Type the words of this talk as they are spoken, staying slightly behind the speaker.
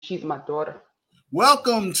She's my daughter.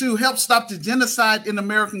 Welcome to Help Stop the Genocide in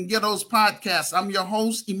American Ghettos podcast. I'm your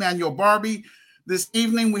host, Emmanuel Barbie. This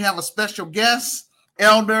evening, we have a special guest,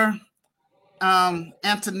 Elder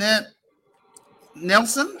Annette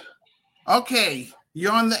Nelson. Okay,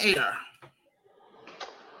 you're on the air.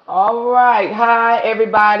 All right. Hi,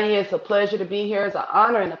 everybody. It's a pleasure to be here. It's an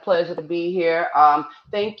honor and a pleasure to be here.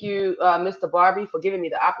 Thank you, Mr. Barbie, for giving me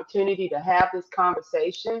the opportunity to have this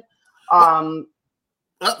conversation.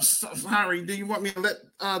 Sorry, do you want me to let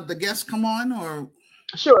the guests come on? Or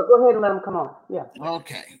Sure, go ahead and let them come on. Yeah.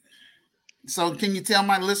 Okay. So can you tell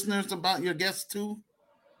my listeners about your guests too?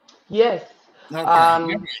 Yes.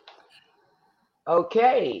 Okay.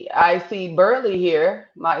 Okay. I see Burley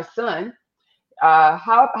here, my son.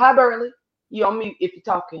 Hi, Burley. You on mute if you're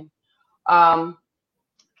talking.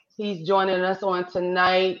 He's joining us on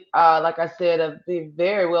tonight. Like I said, a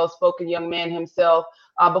very well-spoken young man himself.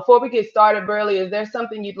 Before we get started, Burley, is there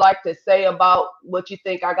something you'd like to say about what you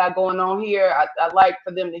think I got going on here? I'd like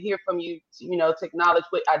for them to hear from you, to acknowledge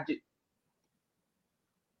what I do.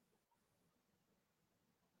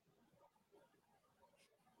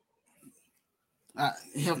 I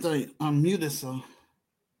have to unmute it, so.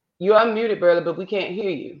 You're unmuted, Burley, but we can't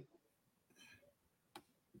hear you.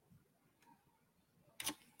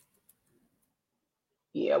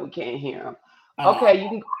 Yeah, we can't hear him. Okay,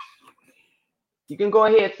 you can go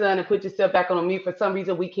ahead, son, and put yourself back on mute. For some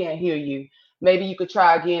reason, we can't hear you. Maybe you could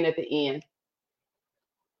try again at the end.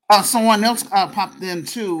 Someone else popped in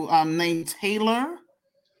too, named Taylor.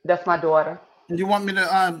 That's my daughter. You want me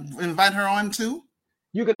to invite her on too?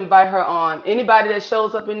 You can invite her on. Anybody that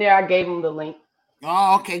shows up in there, I gave them the link.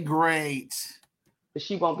 Oh, okay, great. But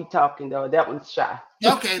she won't be talking, though. That one's shy.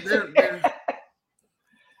 Okay, there.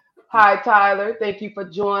 Hi, Tyler. Thank you for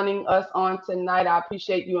joining us on tonight. I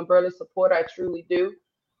appreciate you and Burley's support. I truly do.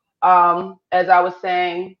 As I was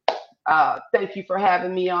saying, thank you for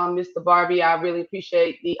having me on, Mr. Barbie. I really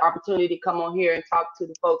appreciate the opportunity to come on here and talk to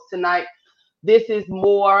the folks tonight. This is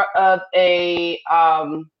more of a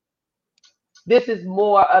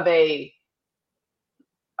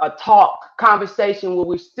conversation where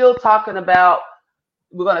we're still talking about.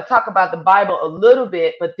 We're going to talk about the Bible a little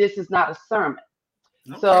bit, but this is not a sermon.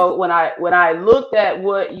 Okay. So when I looked at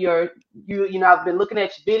what I've been looking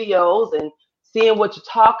at your videos and seeing what you're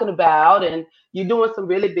talking about, and you're doing some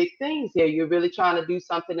really big things here. You're really trying to do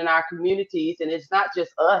something in our communities, and it's not just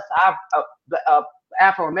us,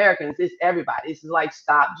 Afro-Americans. It's everybody. It's like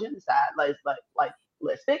stop genocide.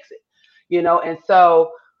 Let's fix it. And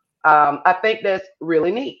so I think that's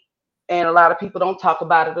really neat. And a lot of people don't talk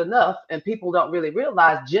about it enough, and people don't really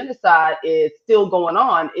realize genocide is still going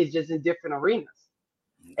on. It's just in different arenas.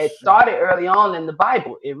 It started early on in the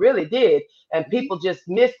Bible. It really did. And people just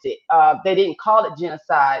missed it. They didn't call it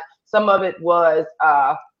genocide. Some of it was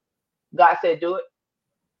God said do it.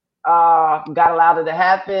 God allowed it to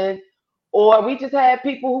happen. Or we just had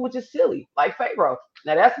people who were just silly, like Pharaoh.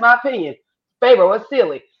 Now, that's my opinion. Pharaoh was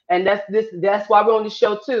silly. And that's why we're on the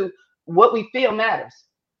show, too. What we feel matters.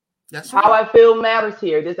 That's right. How I feel matters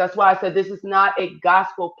here. That's why I said this is not a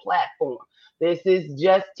gospel platform. This is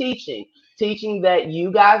just teaching that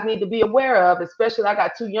you guys need to be aware of, especially I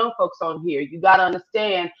got two young folks on here. You got to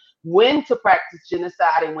understand when to practice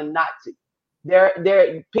genocide and when not to.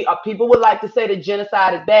 People would like to say that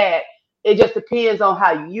genocide is bad. It just depends on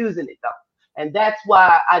how you're using it, though. And that's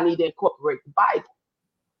why I need to incorporate the Bible.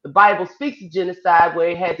 The Bible speaks of genocide where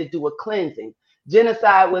it had to do with cleansing.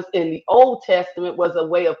 Genocide was in the Old Testament was a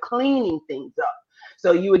way of cleaning things up.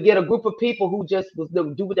 So you would get a group of people who just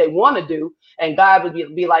do what they want to do, and God would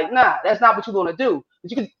be like, nah, that's not what you're going to do.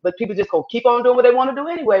 But people just go keep on doing what they want to do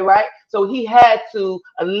anyway, right? So he had to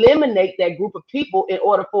eliminate that group of people in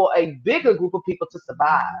order for a bigger group of people to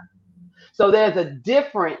survive. So there's a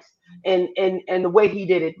difference in the way he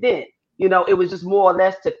did it then. It was just more or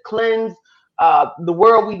less to cleanse the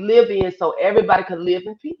world we live in so everybody could live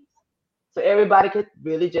in peace. So everybody could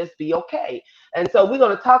really just be okay. And so we're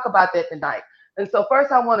going to talk about that tonight. And so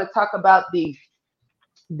first I want to talk about the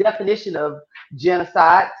definition of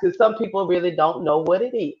genocide, because some people really don't know what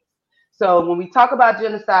it is. So when we talk about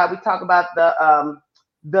genocide, we talk about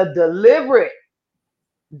the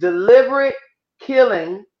deliberate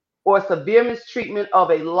killing or severe mistreatment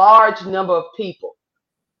of a large number of people.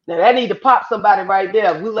 Now that need to pop somebody right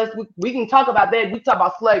there. We can talk about that. We talk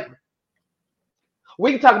about slavery.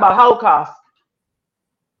 We can talk about Holocaust.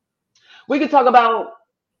 We can talk about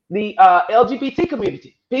the LGBT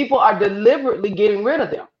community. People are deliberately getting rid of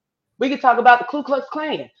them. We can talk about the Ku Klux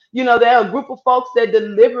Klan. There are a group of folks that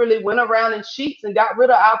deliberately went around in sheets and got rid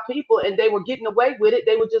of our people, and they were getting away with it.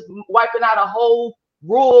 They were just wiping out a whole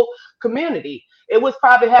rural community. It was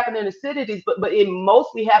probably happening in the cities, but it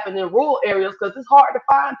mostly happened in rural areas because it's hard to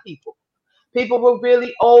find people. People were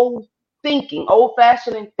really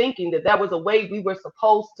old-fashioned in thinking that was a way we were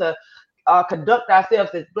supposed to conduct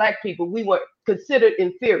ourselves as Black people. We were considered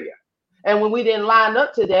inferior. And when we didn't line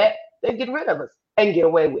up to that, they get rid of us and get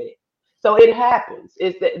away with it. So it happens.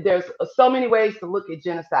 It's that there's so many ways to look at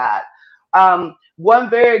genocide. One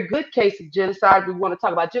very good case of genocide, we want to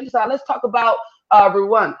talk about genocide. Let's talk about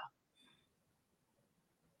Rwanda.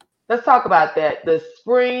 Let's talk about that. The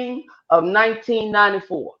spring of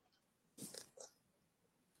 1994.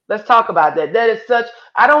 Let's talk about that. That is such,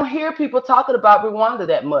 I don't hear people talking about Rwanda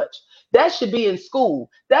that much. That should be in school.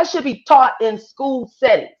 That should be taught in school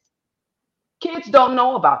settings. Kids don't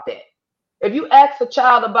know about that. If you ask a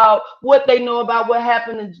child about what they know about what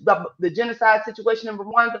happened in the genocide situation in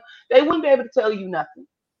Rwanda, they wouldn't be able to tell you nothing.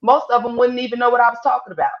 Most of them wouldn't even know what I was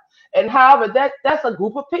talking about. And however, that's a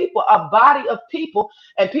group of people, a body of people,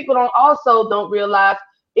 and people don't realize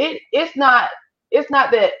it's not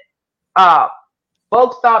that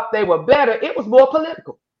folks thought they were better. It was more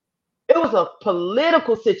political. It was a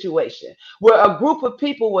political situation where a group of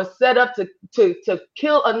people were set up to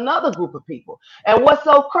kill another group of people. And what's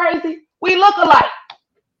so crazy? We look alike.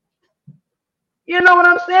 You know what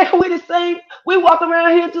I'm saying? We the same. We walk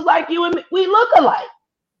around here just like you and me. We look alike.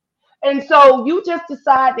 And so you just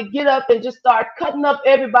decide to get up and just start cutting up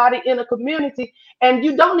everybody in a community, and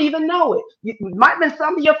you don't even know it. It might have been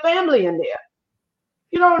some of your family in there.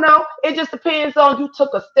 You don't know. It just depends on you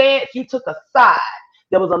took a stance, you took a side.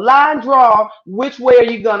 There was a line drawn. Which way are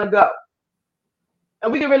you going to go?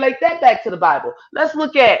 And we can relate that back to the Bible. Let's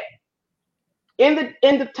look at in the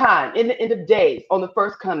end of time, in the end of days, on the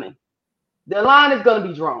first coming. The line is going to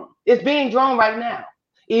be drawn. It's being drawn right now.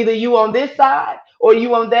 Either you on this side or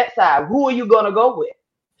you on that side. Who are you going to go with?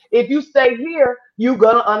 If you stay here, you're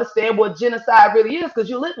going to understand what genocide really is because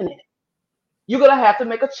you're living in it. You're going to have to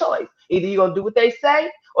make a choice. Either you're going to do what they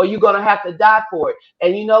say or you're going to have to die for it.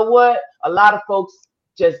 And you know what? A lot of folks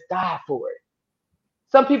just die for it.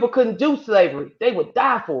 Some people couldn't do slavery. They would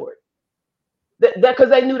die for it. Because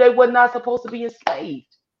they knew they were not supposed to be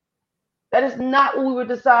enslaved. That is not what we were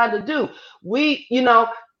designed to do.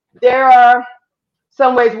 There are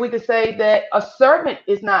some ways we could say that a servant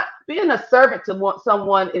is not, being a servant to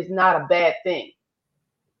someone is not a bad thing.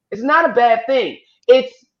 It's not a bad thing.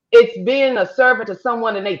 It's being a servant to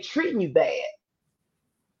someone and they treating you bad.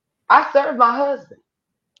 I serve my husband.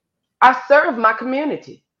 I serve my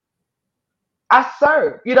community. I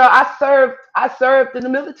served in the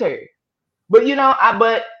military. But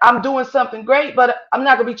I'm doing something great, but I'm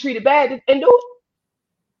not gonna be treated bad and do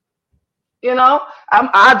it.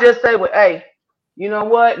 I'll just say, well, hey, you know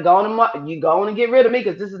what? You go on and get rid of me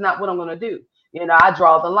because this is not what I'm gonna do. I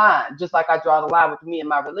draw the line, just like I draw the line with me and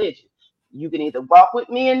my religion. You can either walk with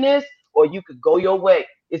me in this or you could go your way.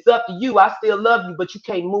 It's up to you. I still love you, but you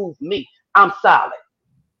can't move me. I'm solid.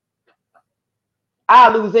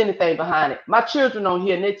 I'll lose anything behind it. My children on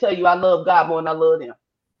here and they tell you I love God more than I love them.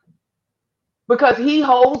 Because he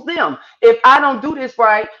holds them. If I don't do this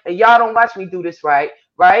right and y'all don't watch me do this right,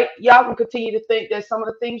 y'all can continue to think that some of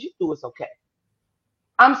the things you do is okay.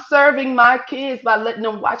 I'm serving my kids by letting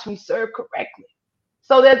them watch me serve correctly.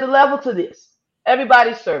 So there's a level to this.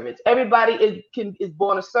 Everybody's servants. Everybody is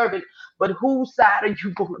born a servant, but whose side are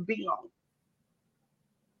you going to be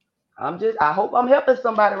on? I hope I'm helping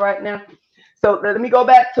somebody right now. So let me go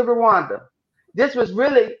back to Rwanda. This was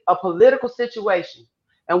really a political situation.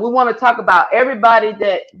 And we want to talk about everybody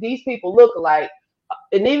that these people look alike.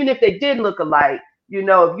 And even if they did look alike,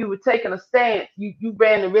 if you were taking a stance, you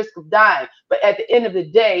ran the risk of dying. But at the end of the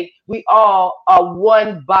day, we all are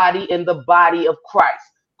one body in the body of Christ.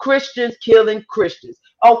 Christians killing Christians.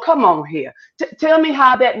 Oh, come on here. Tell me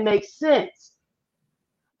how that makes sense.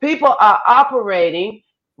 People are operating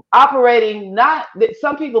not that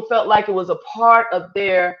some people felt like it was a part of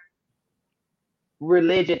their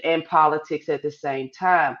religion and politics at the same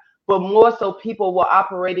time, but more so people were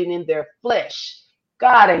operating in their flesh.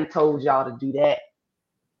 God ain't told y'all to do that.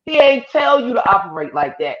 He ain't tell you to operate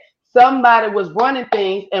like that. Somebody was running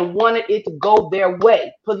things and wanted it to go their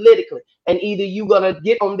way politically. And either you're going to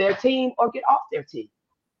get on their team or get off their team.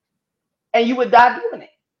 And you would die doing it.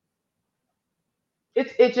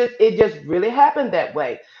 It just really happened that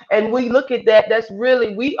way. And we look at that,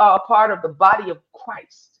 we are a part of the body of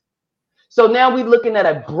Christ. So now we're looking at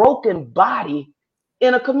a broken body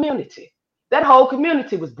in a community. That whole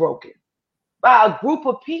community was broken by a group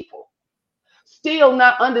of people. Still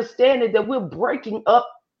not understanding that we're breaking up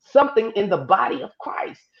something in the body of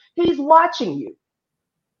Christ. He's watching you.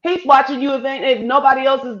 He's watching you if nobody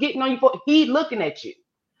else is getting on you for. He's looking at you.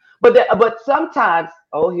 But sometimes,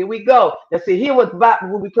 oh, here we go. Let's see. Here was about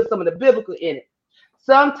when we put some of the biblical in it.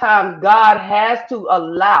 Sometimes God has to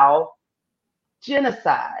allow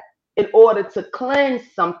genocide in order to cleanse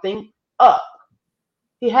something up.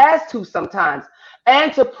 He has to sometimes,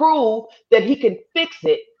 and to prove that he can fix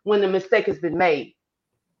it when the mistake has been made.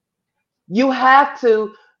 You have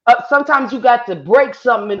to. Sometimes you got to break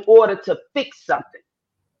something in order to fix something.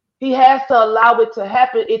 He has to allow it to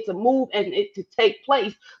happen, it to move, and it to take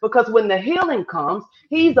place. Because when the healing comes,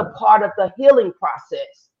 he's a part of the healing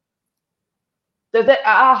process.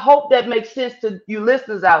 I hope that makes sense to you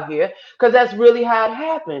listeners out here, because that's really how it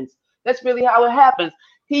happens. That's really how it happens.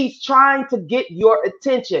 He's trying to get your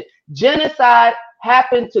attention. Genocide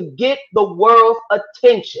happened to get the world's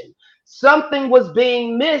attention. Something was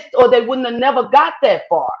being missed, or they wouldn't have never got that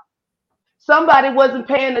far. Somebody wasn't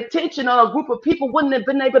paying attention, or a group of people wouldn't have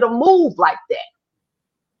been able to move like that.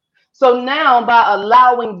 So now, by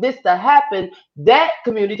allowing this to happen, that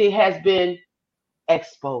community has been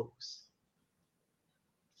exposed.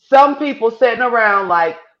 Some people sitting around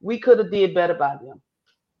like, we could have did better by them.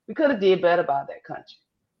 We could have did better by that country.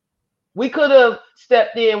 We could have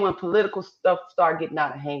stepped in when political stuff started getting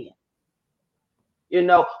out of hand. You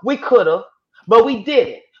know, we could have, but we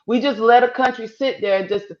didn't. We just let a country sit there and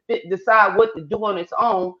just decide what to do on its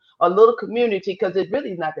own, a little community, because it's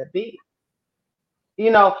really not that big.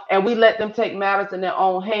 You know, and we let them take matters in their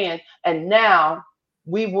own hand. And now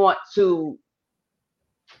we want to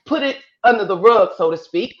put it under the rug, so to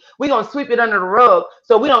speak. We're going to sweep it under the rug,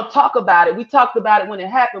 so we don't talk about it. We talked about it when it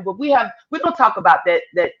happened, but we don't talk about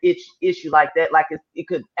that issue like that, like it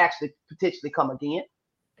could actually potentially come again.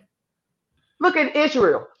 Look at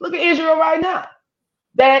Israel. Look at Israel right now.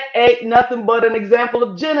 That ain't nothing but an example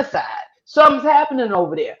of genocide. Something's happening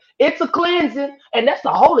over there. It's a cleansing, and that's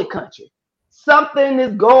a holy country. Something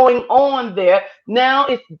is going on there. Now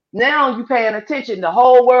you paying attention. The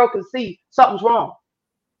whole world can see something's wrong.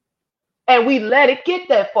 And we let it get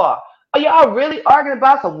that far. Are y'all really arguing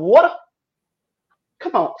about some water?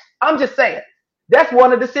 Come on. I'm just saying. That's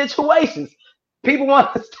one of the situations. People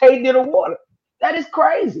want to stay near the water. That is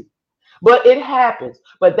crazy. But it happens.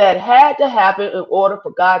 But that had to happen in order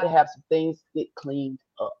for God to have some things get cleaned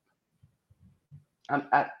up.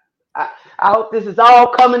 I hope this is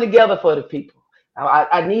all coming together for the people.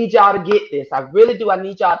 I need y'all to get this. I really do. I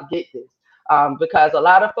need y'all to get this. Because a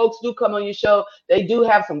lot of folks do come on your show. They do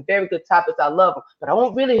have some very good topics. I love them. But I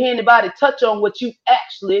won't really hear anybody touch on what you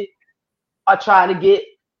actually are trying to get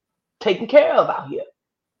taken care of out here.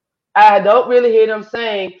 I don't really hear them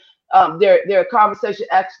saying their conversation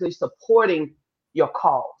actually supporting your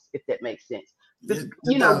cause, if that makes sense. God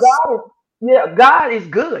is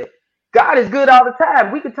good. God is good all the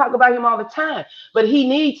time. We could talk about him all the time, but he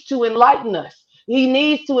needs to enlighten us. He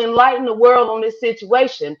needs to enlighten the world on this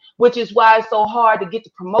situation, which is why it's so hard to get the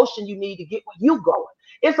promotion you need to get where you going.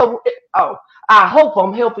 I hope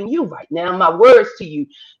I'm helping you right now. My words to you,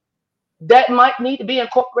 that might need to be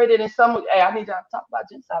incorporated in some. Hey, I need to talk about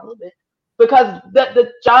genocide a little bit, because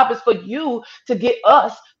the job is for you to get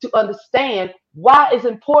us to understand why it's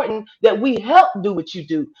important that we help do what you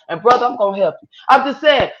do. And brother, I'm gonna help you. I'm just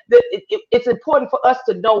saying that it's important for us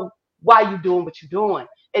to know why you're doing what you're doing.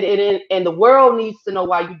 And the world needs to know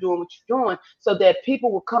why you're doing what you're doing, so that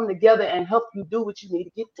people will come together and help you do what you need to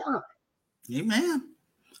get done. Amen.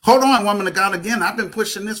 Hold on, woman of God. Again, I've been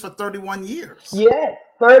pushing this for 31 years. Yeah,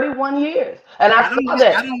 31 years. And I saw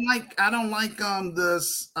that. I don't like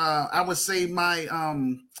this. I would say my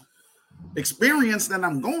experience that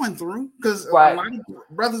I'm going through, because a lot of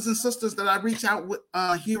brothers and sisters that I reach out with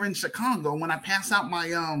here in Chicago, when I pass out my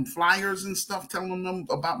flyers and stuff, telling them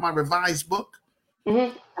about my revised book,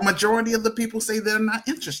 a majority of the people say they're not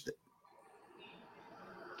interested.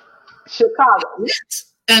 Chicago.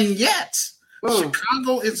 Yet,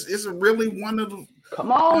 Chicago is really one of the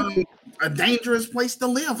a dangerous place to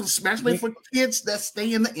live, especially for kids that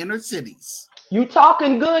stay in the inner cities. You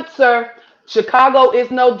talking good, sir. Chicago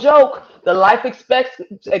is no joke. The life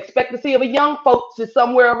expectancy of a young folks is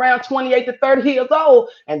somewhere around 28 to 30 years old,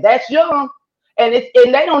 and that's young. And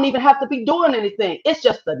they don't even have to be doing anything. It's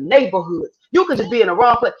just the neighborhoods. You could just be in the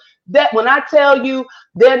wrong place. That when I tell you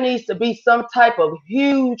there needs to be some type of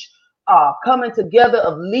huge coming together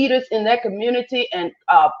of leaders in that community, and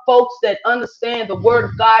folks that understand the word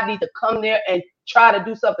of God need to come there and try to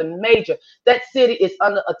do something major. That city is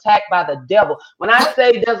under attack by the devil. When I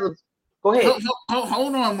say go ahead.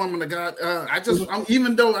 Hold on, woman of God.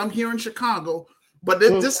 Even though I'm here in Chicago, but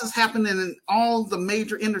this is happening in all the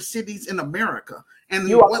major inner cities in America. And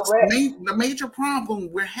you are what's correct. the major problem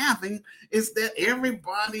we're having is that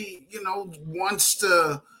everybody, wants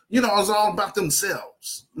to, it's all about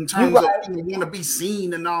themselves in terms of want to be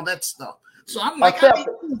seen and all that stuff. So I'm like,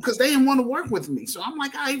 because they didn't want to work with me. So I'm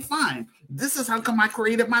like, all right, fine. This is how come I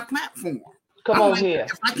created my platform. Come on here.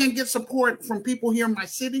 If I can't get support from people here in my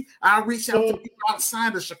city, I'll reach out to people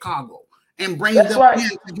outside of Chicago and bring them in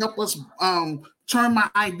to help us turn my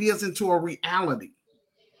ideas into a reality.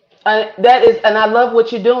 And I love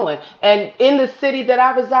what you're doing. And in the city that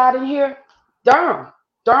I reside in here, Durham,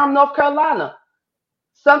 North Carolina,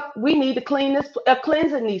 we need to clean this. A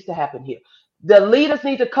cleansing needs to happen here. The leaders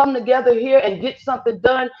need to come together here and get something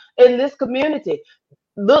done in this community.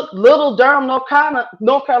 Look, little Durham, North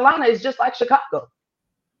Carolina is just like Chicago.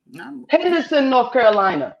 Henderson, North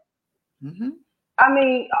Carolina. Mm-hmm. I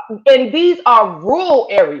mean, and these are rural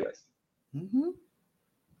areas. Mm-hmm.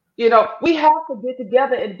 We have to get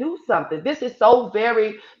together and do something. This is so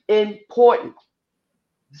very important.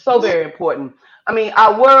 So very important. I mean,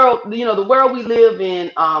 our world, the world we live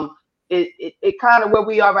in, it kind of where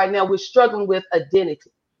we are right now, we're struggling with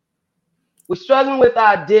identity. We're struggling with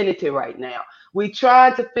identity right now. We're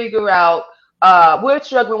trying to figure out, we're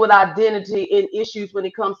struggling with identity in issues when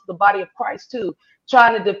it comes to the body of Christ too,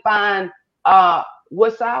 trying to define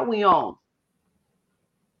what side we on.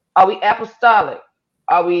 Are we apostolic?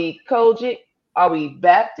 Are we Kojic? Are we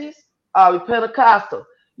Baptist? Are we Pentecostal?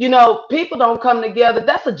 People don't come together.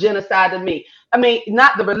 That's a genocide to me. I mean,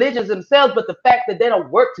 not the religions themselves, but the fact that they don't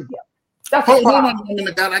work together. That's hold on a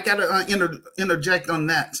minute, God. I got to interject on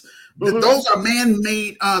that. Mm-hmm. Those are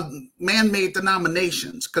man-made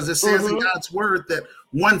denominations, because it says in God's word that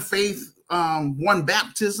one faith, one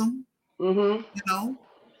baptism, one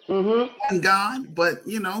God, but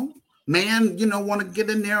man, want to get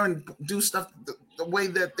in there and do stuff the way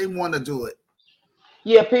that they want to do it.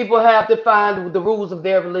 Yeah, people have to find the rules of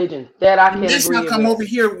their religion. That I can agree with. Come over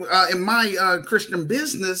here in my Christian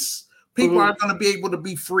business. People are going to be able to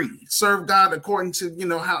be free, serve God according to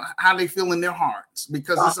how they feel in their hearts,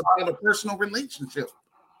 because it's about a personal relationship.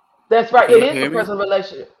 That's right. It is a personal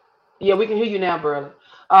relationship. Yeah, we can hear you now, brother.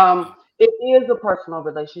 It is a personal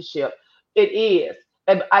relationship. It is,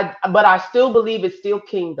 but I still believe it's still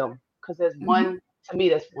kingdom, because there's one. To me,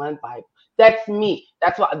 that's one Bible. That's me.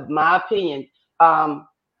 That's what my opinion.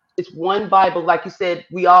 It's one Bible. Like you said,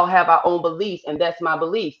 we all have our own beliefs, and that's my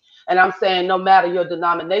beliefs. And I'm saying, no matter your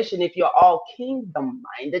denomination, if you're all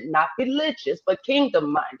kingdom-minded, not religious, but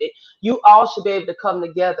kingdom-minded, you all should be able to come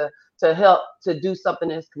together to help to do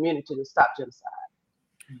something in this community to stop genocide.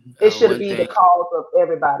 It should be the cause of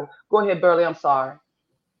everybody. Go ahead, Burley. I'm sorry.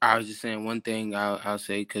 I was just saying one thing I'll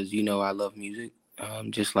say, because I love music,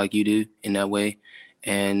 just like you do in that way.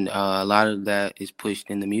 And a lot of that is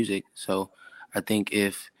pushed in the music. So I think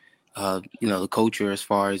if, the culture as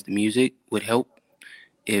far as the music would help,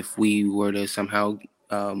 if we were to somehow,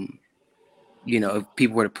 if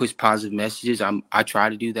people were to push positive messages, I try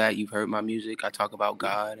to do that. You've heard my music. I talk about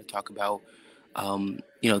God. I talk about,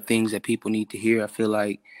 things that people need to hear. I feel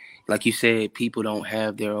like you said, people don't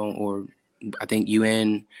have their own, or I think you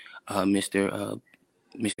and Mr.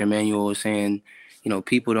 Emmanuel was saying,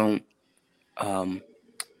 people don't,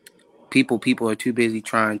 people are too busy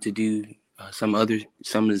trying to do some of the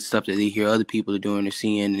stuff that they hear other people are doing or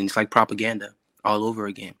seeing, and it's like propaganda all over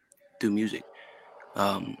again through music.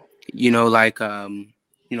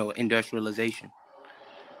 Industrialization.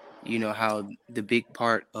 How the big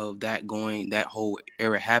part of that whole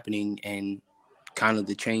era happening, and kind of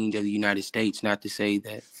the change of the United States. Not to say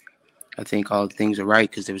that I think all the things are right,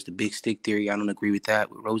 because there was the big stick theory. I don't agree with that,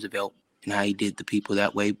 with Roosevelt and how he did the people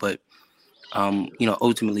that way. But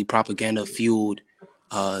ultimately propaganda fueled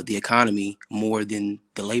the economy more than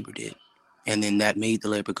the labor did. And then that made the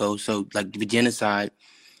labor go. So like the genocide,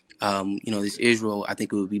 this Israel, I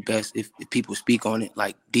think it would be best if people speak on it.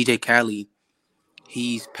 Like DJ Khaled,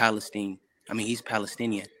 he's Palestinian.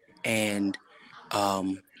 And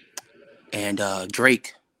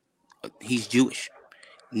Drake, he's Jewish.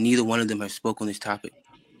 Neither one of them have spoken on this topic.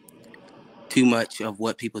 Too much of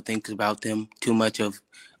what people think about them, too much of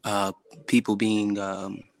people being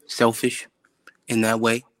selfish in that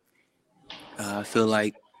way. I feel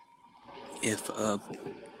like if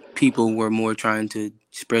people were more trying to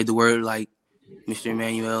spread the word, like Mr.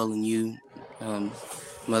 Emmanuel and you,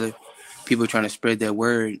 Mother, people trying to spread that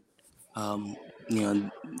word,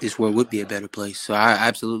 this world would be a better place. So I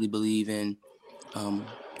absolutely believe in,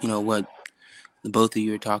 what the both of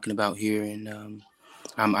you are talking about here, and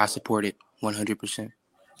I support it 100%.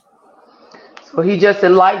 So he just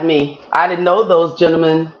enlightened me. I didn't know those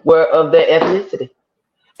gentlemen were of their ethnicity,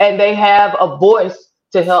 and they have a voice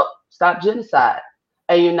to help stop genocide.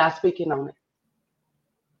 and you're not speaking on it.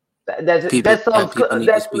 People need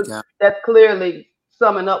to speak out. That's clearly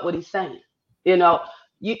summing up what he's saying. You know,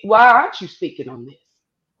 why aren't you speaking on this?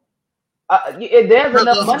 There's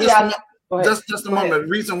enough money out. Just a moment. The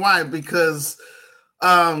reason why, because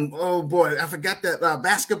oh boy, I forgot that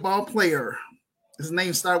basketball player. His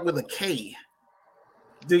name started with a K.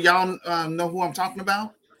 Do y'all know who I'm talking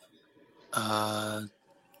about? I'm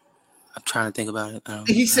trying to think about it.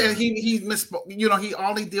 He said he misspoke. You know,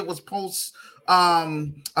 all he did was post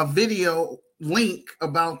a video link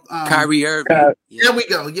about Kyrie Irving. There we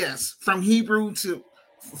go. Yes, from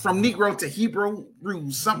Negro to Hebrew,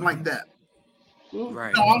 something like that.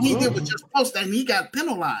 Right. So all he did was just post that, and he got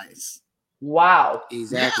penalized. Wow.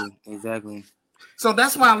 Exactly. Yeah. Exactly. So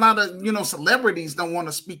that's why a lot of celebrities don't want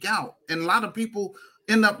to speak out, and a lot of people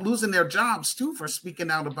end up losing their jobs too for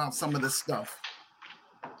speaking out about some of this stuff.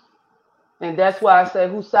 And that's why I say,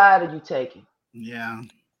 whose side are you taking? Yeah.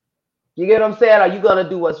 You get what I'm saying? Are you gonna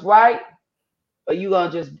do what's right, or are you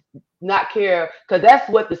gonna just not care? Because that's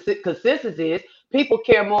what the consensus is. People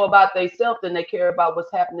care more about themselves than they care about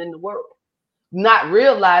what's happening in the world. Not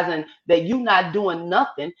realizing that you not doing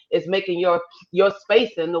nothing is making your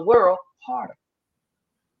space in the world harder.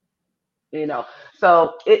 You know,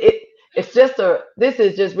 so it's just this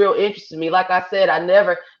is just real interesting to me. Like I said,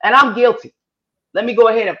 and I'm guilty. Let me go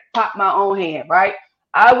ahead and pop my own hand, right?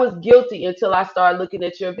 I was guilty until I started looking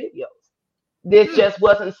at your videos. This just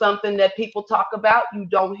wasn't something that people talk about. You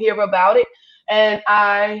don't hear about it. And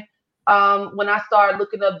when I started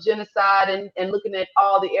looking up genocide and looking at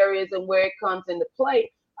all the areas and where it comes into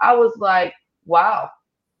play, I was like, wow.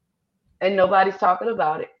 And nobody's talking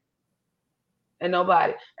about it. And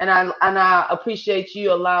nobody. And I appreciate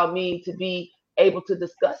you allowing me to be able to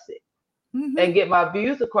discuss it and get my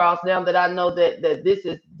views across now that I know that this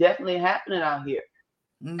is definitely happening out here.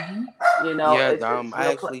 You know, yeah.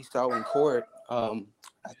 I actually saw in court. I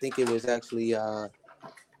think it was actually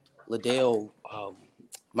Liddell,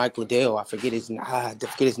 Mike Liddell. I forget his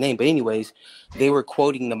name, but anyways, they were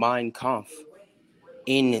quoting the Mein Kampf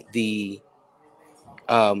in the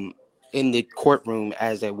courtroom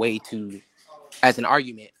as an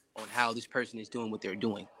argument on how this person is doing what they're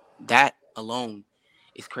doing. That alone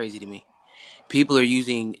is crazy to me. People are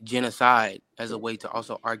using genocide as a way to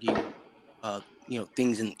also argue,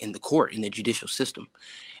 things in the court, in the judicial system,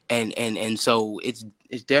 and so it's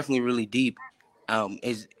definitely really deep.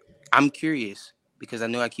 I'm curious because I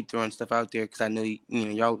know I keep throwing stuff out there because I know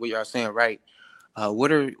y'all what y'all saying right.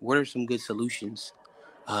 What are some good solutions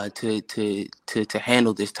to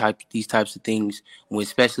handle these types of things,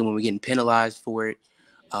 especially when we're getting penalized for it?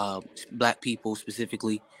 Black people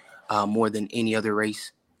specifically, more than any other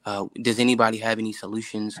race. Does anybody have any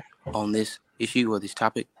solutions on this issue or this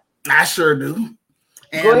topic? I sure do.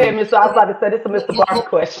 And go ahead, Mr. I was about to say this is Mr. Barnes'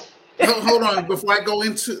 question. Hold on, before I go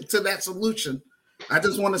into that solution, I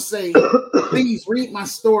just want to say, please read my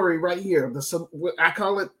story right here. I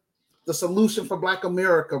call it The Solution for Black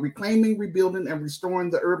America: Reclaiming, Rebuilding, and Restoring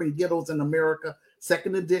the Urban Ghettos in America,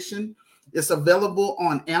 2nd edition. It's available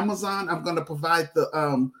on Amazon. I'm going to provide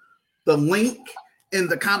the link in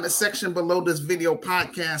the comment section below this video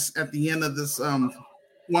podcast at the end of this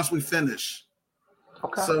once we finish.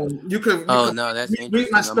 Okay. So you could that's read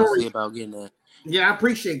my story. I'm gonna see about getting that. Yeah, I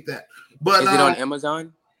appreciate that. But is it on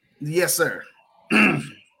Amazon? Yes, sir.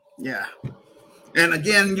 Yeah. And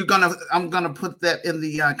again, I'm gonna put that in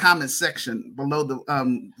the comment section below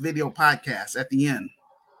the video podcast at the end.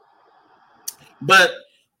 But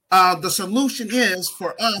the solution is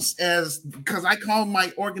for us, because I call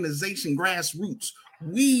my organization Grassroots.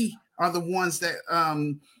 We are the ones that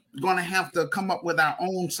going to have to come up with our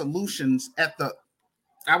own solutions at the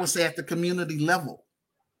community level,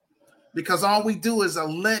 because all we do is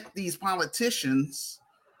elect these politicians,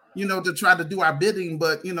 to try to do our bidding,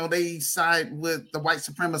 but they side with the white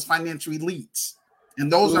supremacist financial elites,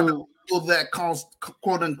 and those are the people that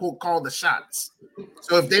quote unquote call the shots.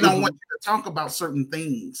 So if they don't want you to talk about certain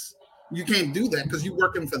things, you can't do that because you're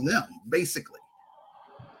working for them, basically.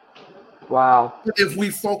 Wow. If we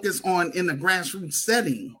focus on in the grassroots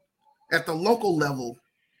setting at the local level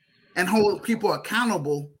and hold people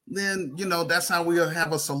accountable, then that's how we'll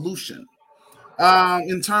have a solution.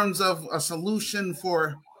 In terms of a solution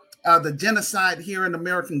for the genocide here in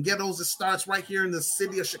American ghettos, it starts right here in the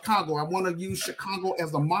city of Chicago. I want to use Chicago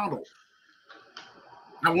as a model.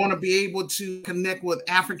 I want to be able to connect with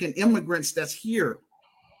African immigrants that's here,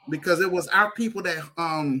 because it was our people that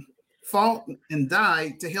fought and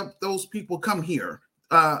died to help those people come here.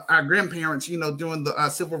 Our grandparents, during the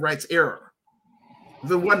civil rights era. If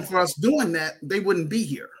it wasn't for us doing that, they wouldn't be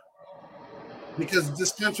here, because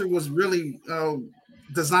this country was really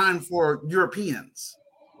designed for Europeans.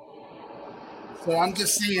 So I'm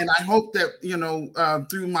just saying, I hope that,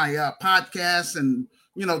 through my podcast and,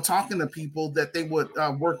 talking to people, that they would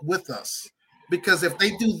work with us. Because if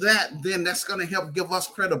they do that, then that's going to help give us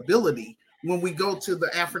credibility when we go to the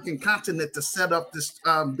African continent to set up this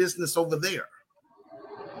business over there.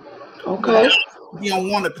 Okay. Be on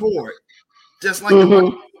one accord. Just like the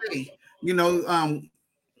Bible say,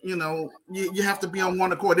 you have to be on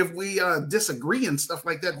one accord. If we disagree and stuff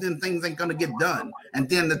like that, then things ain't going to get done. And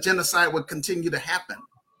then the genocide would continue to happen.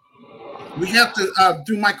 We have to,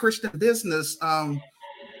 through my Christian business,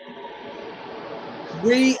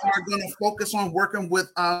 we are going to focus on working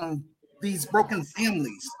with these broken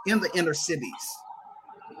families in the inner cities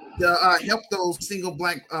to help those single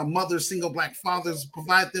black mothers, single black fathers,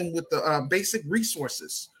 provide them with the basic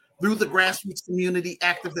resources through the Grassroots Community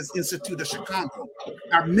Activist Institute of Chicago.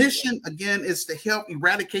 Our mission, again, is to help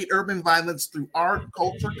eradicate urban violence through art,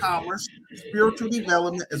 culture, commerce, spiritual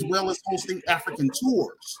development, as well as hosting African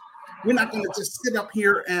tours. We're not going to just sit up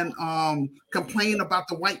here and complain about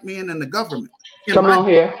the white man and the government. Come on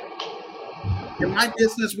here. In my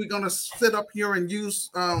business, we're going to sit up here and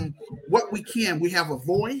use what we can. We have a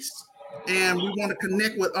voice, and we want to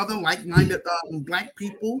connect with other like-minded Black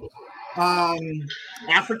people,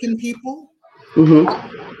 African people,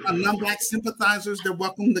 non-Black sympathizers. They're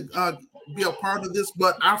welcome to be a part of this,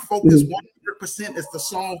 but our focus 100% is to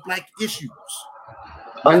solve Black issues.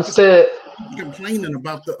 Understood. Complaining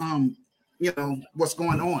about the what's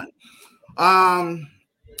going on.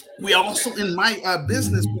 We also, in my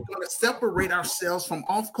business, we're going to separate ourselves from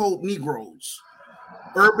off-code Negroes,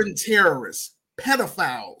 urban terrorists,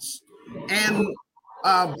 pedophiles, and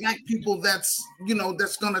Black people that's going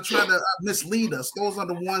to try to mislead us. Those are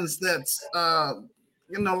the ones that's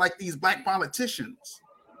like these Black politicians.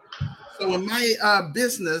 So in my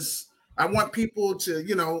business, I want people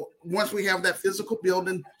to, once we have that physical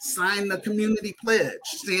building, sign the community pledge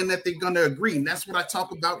saying that they're going to agree. And that's what I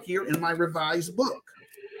talk about here in my revised book.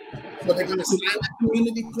 So they're going to sign the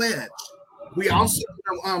community pledge. We also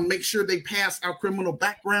make sure they pass our criminal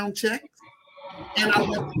background check. And I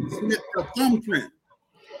want to submit a thumbprint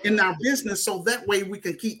in our business so that way we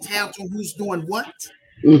can keep tabs on who's doing what.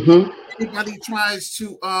 Anybody tries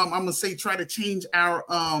to, try to change our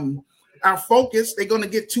focus, they're going to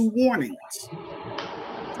get 2 warnings.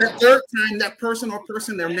 That third time, that person,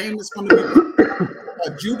 their name is going to be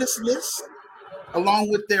a Judas list, along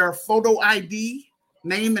with their photo ID,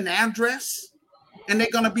 name and address, and they're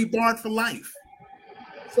going to be barred for life.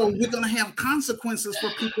 So we're going to have consequences for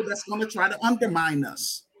people that's going to try to undermine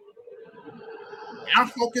us. Our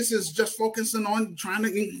focus is just focusing on trying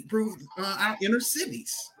to improve our inner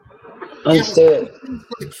cities. Understood.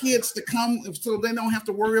 For the kids to come so they don't have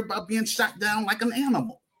to worry about being shot down like an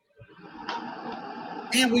animal.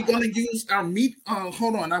 And we're going to use our meat.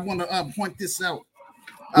 Hold on, I want to point this out.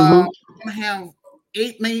 We're going to have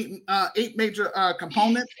 8 major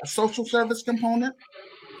components: a social service component,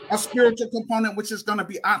 a spiritual component, which is going to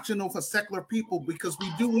be optional for secular people, because we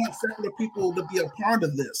do want secular people to be a part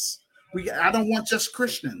of this. I don't want just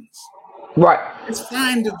Christians. Right. It's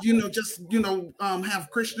fine to have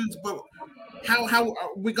Christians, but how are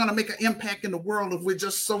we going to make an impact in the world if we're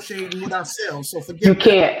just associating with ourselves? So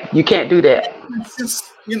forget you can't do that. Since,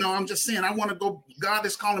 I'm just saying, I want to go. God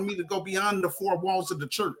is calling me to go beyond the 4 walls of the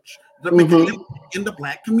church to make an impact in the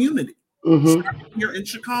Black community. Here in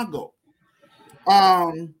Chicago.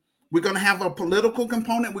 We're going to have a political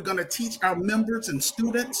component. We're going to teach our members and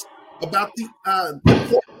students about the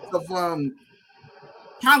importance of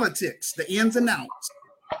politics, the ins and outs.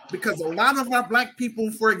 Because a lot of our Black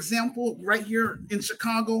people, for example, right here in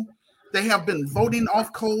Chicago, they have been voting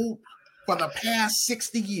off code for the past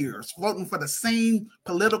 60 years, voting for the same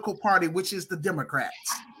political party, which is the Democrats,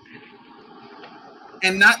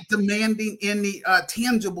 and not demanding any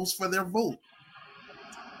tangibles for their vote.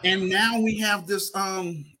 And now we have this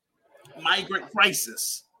migrant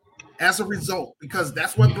crisis as a result, because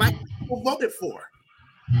that's what Black people voted for.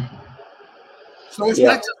 So it's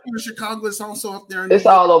not just here in Chicago; it's also up there. It's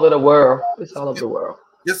all over the world. It's all over the world.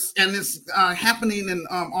 It's happening in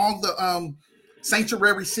all the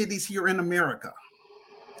sanctuary cities here in America.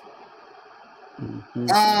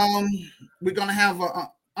 We're going to have an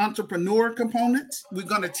entrepreneur component. We're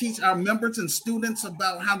going to teach our members and students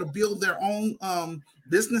about how to build their own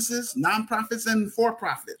businesses, nonprofits, and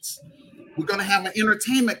for-profits. We're going to have an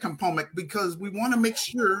entertainment component, because we want to make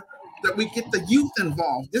sure that we get the youth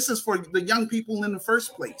involved. This is for the young people in the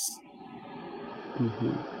first place. We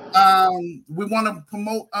want to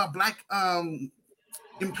promote Black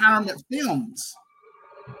empowerment films,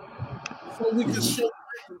 so we can show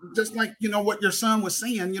just like what your son was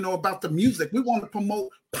saying, about the music. We want to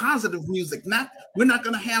promote positive music. We're not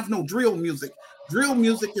going to have no drill music. Drill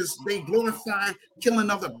music they glorify killing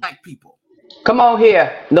other black people. Come on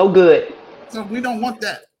here, no good. So we don't want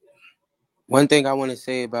that. One thing I want to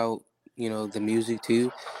say about the music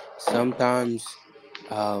too, sometimes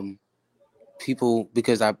people,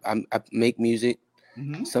 because I make music,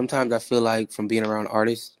 sometimes I feel like from being around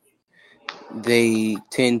artists, they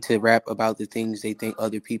tend to rap about the things they think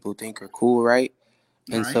other people think are cool, right?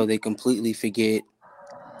 And so they completely forget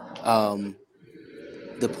the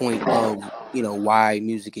point of why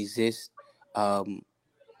music exists.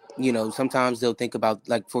 Sometimes they'll think about,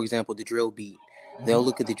 like, for example, the drill beat. They'll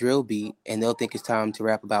look at the drill beat and they'll think it's time to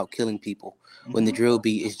rap about killing people, when the drill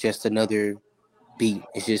beat is just another beat.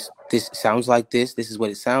 It's just, this sounds like this is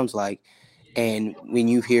what it sounds like. And when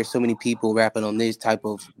you hear so many people rapping on this type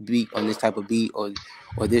of beat, or this type of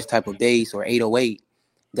bass or 808,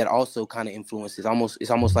 that also kind of influences,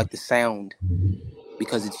 it's almost like the sound,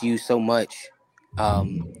 because it's used so much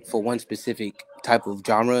for one specific type of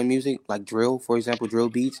genre of music, like drill, for example, drill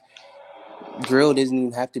beats. Drill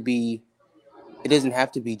doesn't have to be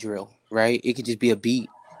drill, right? It could just be a beat,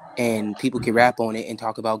 and people can rap on it and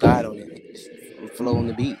talk about God on it, and just flow on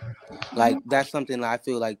the beat. Like, that's something that I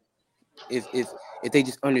feel like if they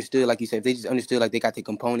just understood, like you said, if they just understood, like, they got the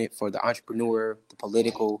component for the entrepreneur, the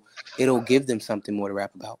political, it'll give them something more to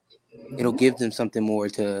rap about. It'll give them something more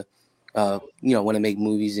to want to make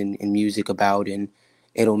movies and music about, and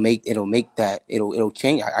it'll make that it'll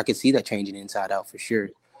change. I could see that changing Inside Out for sure.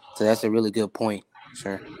 So that's a really good point,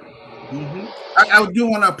 sir. I do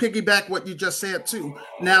want to piggyback what you just said too.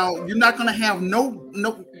 Now, you're not going to have no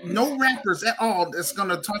rappers at all that's going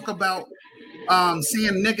to talk about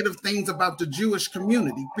saying negative things about the Jewish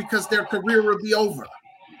community, because their career will be over.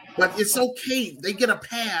 But it's okay. They get a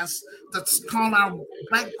pass to call our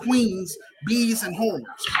black queens bees and hoes.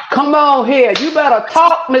 Come on here. You better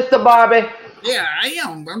talk, Mr. Barbie. Yeah, I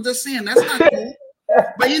am. I'm just saying that's not cool.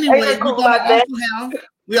 But anyway,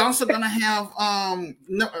 we're also gonna have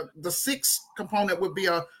the sixth component would be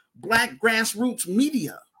a black grassroots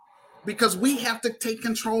media, because we have to take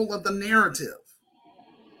control of the narrative.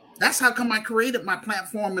 That's how come I created my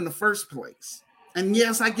platform in the first place. And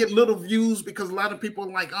yes, I get little views because a lot of people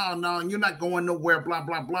are like, oh no, you're not going nowhere, blah,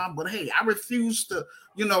 blah, blah. But hey, I refuse to,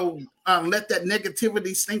 let that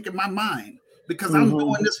negativity sink in my mind, because I'm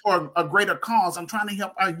doing this for a greater cause. I'm trying to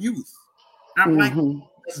help our youth. Our black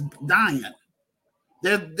people is dying.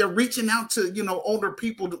 They're reaching out to, older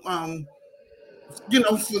people, for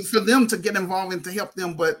them to get involved and to help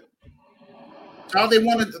them. But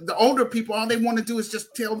the older people, all they want to do is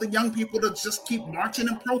just tell the young people to just keep marching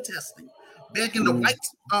and protesting, begging the white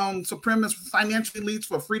supremacist financial elites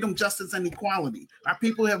for freedom, justice, and equality. Our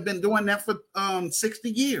people have been doing that for 60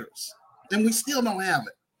 years, and we still don't have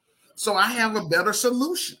it. So I have a better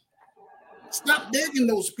solution. Stop begging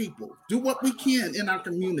those people. Do what we can in our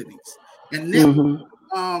communities. And then,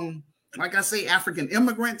 like I say, African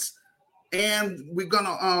immigrants, and we're going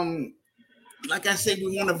to, like I say,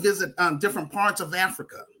 we want to visit different parts of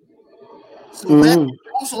Africa. So that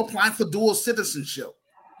also apply for dual citizenship.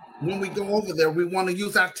 When we go over there, we want to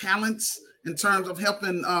use our talents in terms of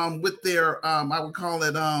helping with their, I would call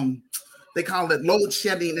it, they call it load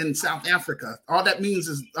shedding in South Africa. All that means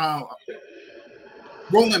is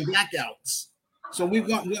rolling blackouts. So we're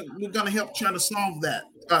going to help try to solve that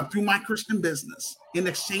through my Christian business in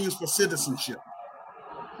exchange for citizenship.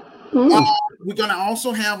 We're going to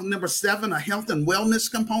also have number 7, a health and wellness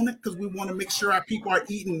component, because we want to make sure our people are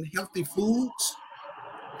eating healthy foods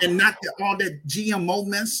and not all that GMO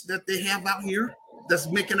mess that they have out here that's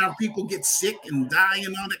making our people get sick and die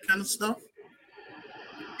and all that kind of stuff.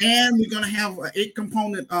 And we're going to have an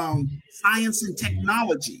 8-component science and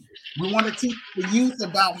technology. We want to teach the youth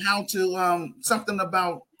about how to something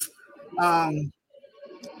about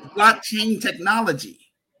blockchain technology.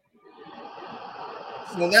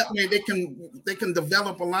 So that way they can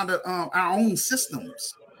develop a lot of our own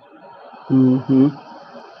systems.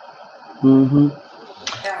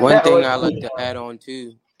 One thing I like to add on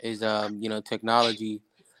too is technology.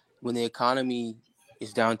 When the economy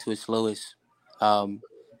is down to its lowest, the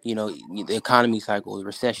economy cycle, the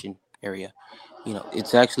recession area,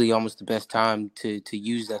 it's actually almost the best time to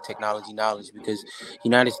use that technology knowledge, because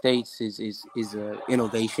United States is an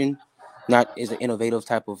innovation, not is an innovative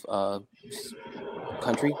type of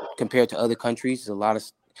country compared to other countries. It's a lot of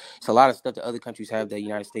stuff that other countries have that the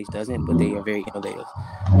United States doesn't, but they are very innovative.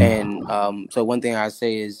 And so one thing I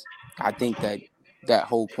say is, I think that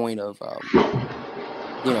whole point of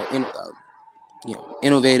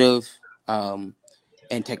innovative and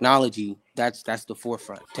technology, that's the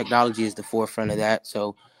forefront. Technology is the forefront of that.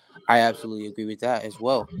 So I absolutely agree with that as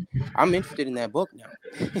well. I'm interested in that book now.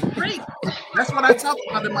 Great. That's what I talk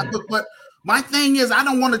about in my book. But my thing is, I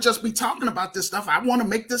don't want to just be talking about this stuff. I want to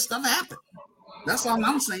make this stuff happen. That's all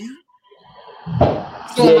I'm saying.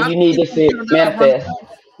 So yeah, you need to see it manifest.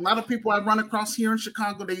 A lot of people I run across here in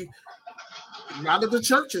Chicago, a lot of the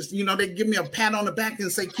churches, they give me a pat on the back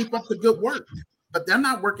and say, keep up the good work. But they're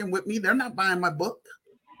not working with me. They're not buying my book.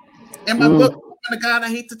 And my book, God, I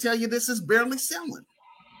hate to tell you this, is barely selling.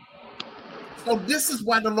 So this is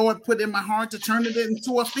why the Lord put in my heart to turn it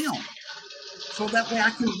into a film. So that way I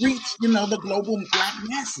can reach, the global Black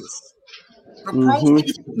masses. The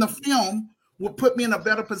proceeds from the film will put me in a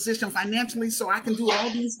better position financially so I can do all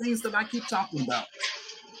these things that I keep talking about.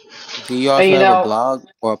 Do you also have a blog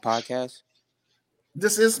or a podcast?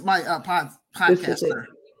 This is my podcast, sir.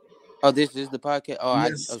 Oh, this is the podcast? Oh,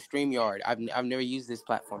 yes. StreamYard. I've never used this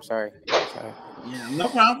platform. Sorry. Yeah, no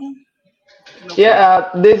problem.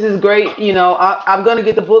 This is great. I'm going to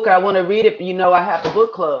get the book. I want to read it. I have the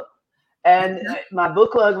book club. And my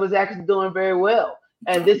book club was actually doing very well.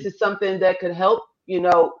 And this is something that could help,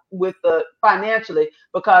 with the financially,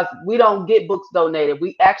 because we don't get books donated.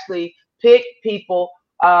 We actually pick people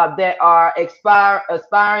that are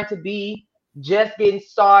aspiring to be just getting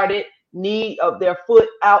started, need of their foot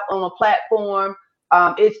out on a platform.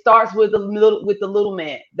 It starts with the little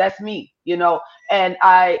man. That's me, and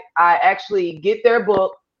I actually get their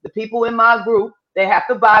book. The people in my group, they have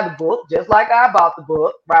to buy the book, just like I bought the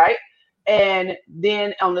book, right? And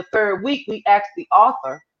then on the third week, we ask the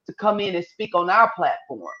author to come in and speak on our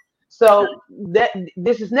platform. So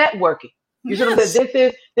this is networking. You see what I'm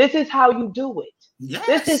saying? This is how you do it. Yes.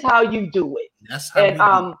 This is how you do it. That's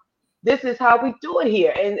how this is how we do it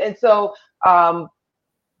here. And so I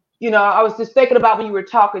was just thinking about when you were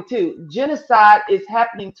talking too. Genocide is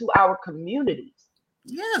happening to our communities.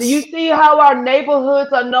 Yes. Do you see how our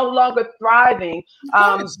neighborhoods are no longer thriving?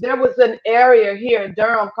 Yes. There was an area here in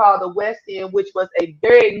Durham called the West End, which was a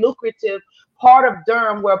very lucrative part of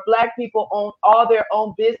Durham where Black people owned all their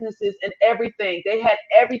own businesses and everything. They had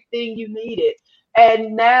everything you needed.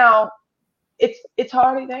 And now it's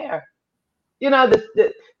hardly there.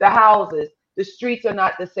 The houses, the streets are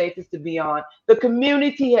not the safest to be on. The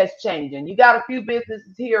community has changed. And you got a few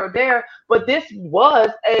businesses here or there, but this was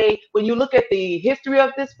when you look at the history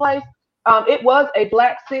of this place, it was a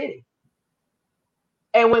Black city.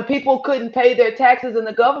 And when people couldn't pay their taxes and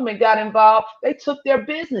the government got involved, they took their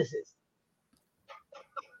businesses.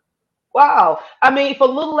 Wow. I mean, for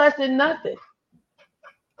a little less than nothing.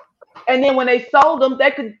 And then when they sold them,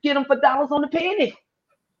 they could get them for dollars on the penny.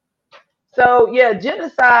 So yeah,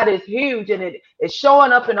 genocide is huge, and it's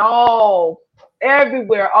showing up in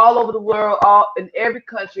everywhere, all over the world, in every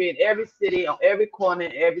country, in every city, on every corner,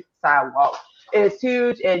 in every sidewalk. It's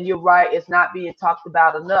huge, and you're right, it's not being talked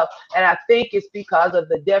about enough. And I think it's because of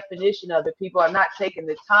the definition of it. People are not taking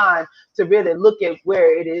the time to really look at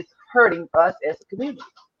where it is hurting us as a community.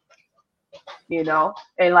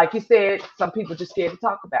 And like you said, some people just scared to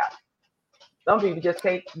talk about it. Some people just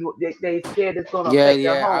can't. They scared it's going to affect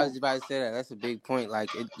their home. I was about to say that. That's a big point. Like,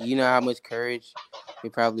 you know how much courage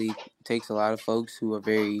it probably takes a lot of folks who are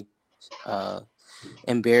very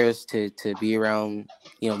embarrassed to be around,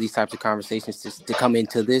 these types of conversations to come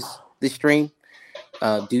into this stream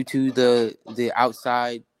due to the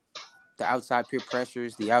outside peer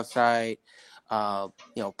pressures, the outside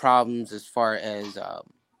problems as far as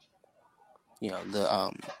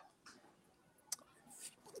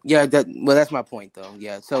that's my point, though.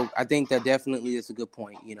 Yeah, so I think that definitely is a good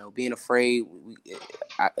point. Being afraid,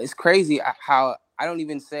 it's crazy how I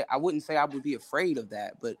wouldn't say I would be afraid of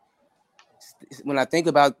that, but when I think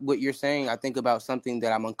about what you're saying, I think about something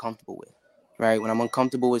that I'm uncomfortable with, right? When I'm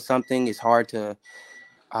uncomfortable with something, it's hard to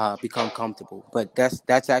become comfortable, but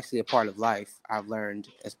that's actually a part of life. I've learned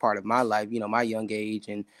as part of my life, my young age,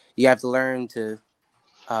 and you have to learn to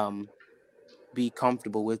be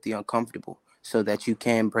comfortable with the uncomfortable, so that you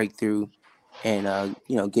can break through and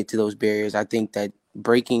get to those barriers. I think that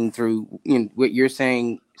breaking through what you're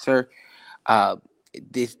saying, sir,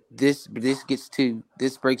 this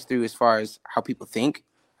breaks through as far as how people think.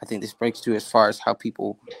 I think this breaks through as far as how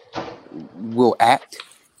people will act,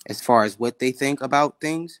 as far as what they think about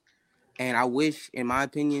things. And I wish, in my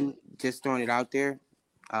opinion, just throwing it out there,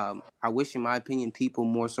 I wish, in my opinion, people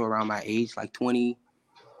more so around my age, like 20,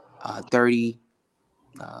 30,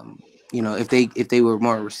 if they were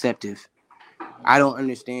more receptive. I don't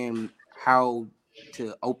understand how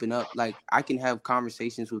to open up. Like, I can have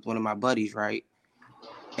conversations with one of my buddies, right?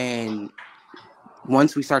 And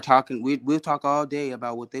once we start talking, we'll talk all day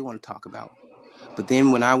about what they want to talk about. But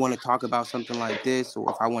then when I want to talk about something like this, or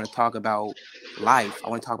if I want to talk about life, I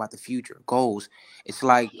want to talk about the future, goals, it's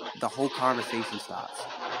like the whole conversation stops.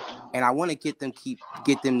 And I want to get them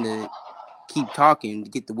to keep talking, to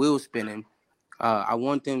get the wheels spinning. I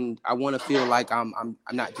want to feel like I'm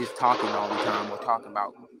not just talking all the time or talking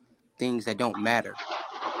about things that don't matter.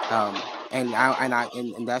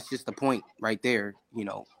 And that's just the point right there. You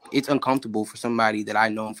know, it's uncomfortable for somebody that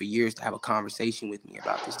I've known for years to have a conversation with me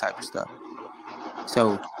about this type of stuff.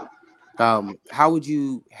 So, how would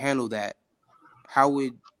you handle that? How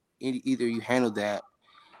would either you handle that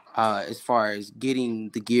as far as getting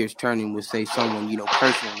the gears turning with, say, someone, you know,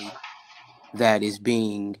 personally that is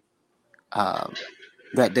being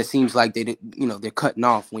that seems like they're cutting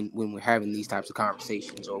off when we're having these types of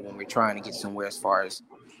conversations, or when we're trying to get somewhere as far as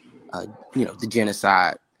the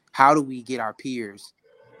genocide. How do we get our peers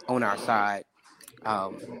on our side?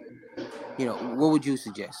 What would you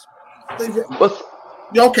suggest?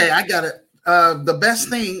 Okay, I got it. The best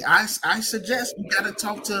thing I suggest, you got to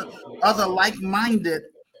talk to other like-minded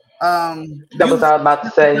that was youth I was about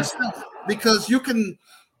to say. yourself, because you can,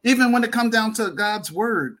 even when it comes down to God's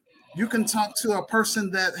word, you can talk to a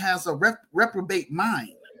person that has a reprobate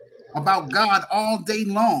mind about God all day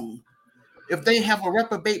long. If they have a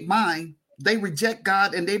reprobate mind, they reject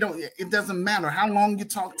God, and it doesn't matter how long you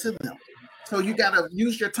talk to them. So you got to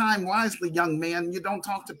use your time wisely, young man. You don't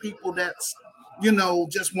talk to people that's,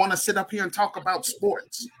 just want to sit up here and talk about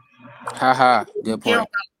sports. Haha, good point.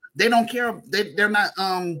 They don't care. They're not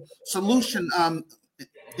solution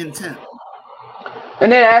intent.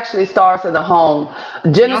 And it actually starts in the home.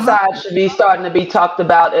 Genocide should be starting to be talked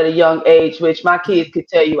about at a young age, which my kids could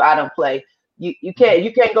tell you I don't play. You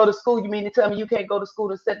can't go to school. You mean to tell me you can't go to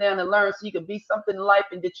school and sit down and learn so you can be something in life,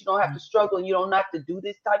 and that you don't have to struggle and you don't have to do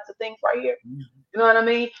these types of things right here? You know what I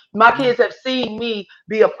mean? My kids have seen me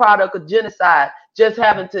be a product of genocide, just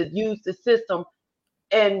having to use the system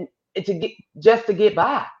and to get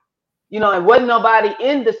by. And wasn't nobody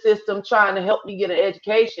in the system trying to help me get an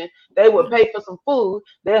education. They would pay for some food.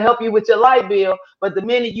 They'll help you with your light bill. But the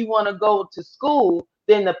minute you want to go to school,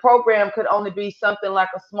 then the program could only be something like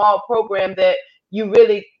a small program that you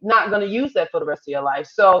really not going to use that for the rest of your life.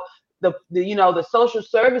 So the social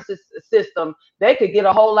services system, they could get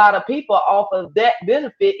a whole lot of people off of that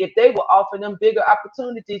benefit if they were offering them bigger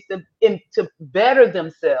opportunities to better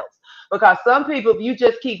themselves. Because some people, if you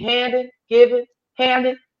just keep handing, giving,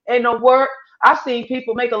 handing, ain't no work. I've seen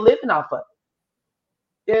people make a living off of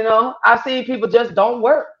it. I've seen people just don't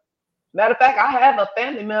work. Matter of fact, I have a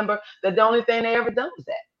family member that the only thing they ever done was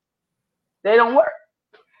that. They don't work.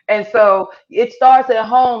 And so it starts at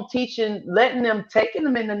home, taking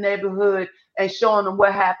them in the neighborhood and showing them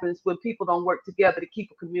what happens when people don't work together to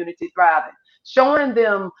keep a community thriving. Showing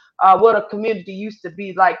them what a community used to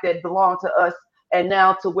be like that belonged to us, and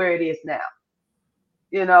now to where it is now.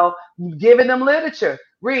 Giving them literature,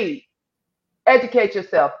 read, educate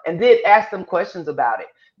yourself, and then ask them questions about it.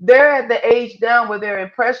 They're at the age now where they're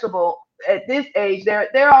impressionable. At this age,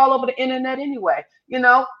 they're all over the internet anyway.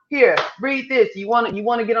 Here, read this. You want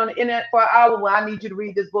to get on the internet for an hour? Well, I need you to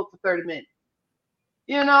read this book for 30 minutes.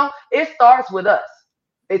 It starts with us.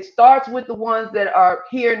 It starts with the ones that are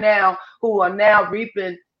here now, who are now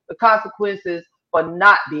reaping the consequences for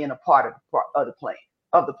not being a part of the plan,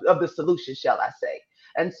 of the solution, shall I say.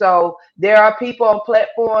 And so there are people on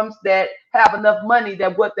platforms that have enough money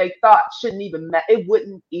that what they thought shouldn't even matter. It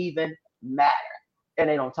wouldn't even matter. And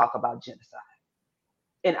they don't talk about genocide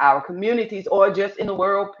in our communities or just in the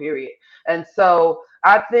world, period. And so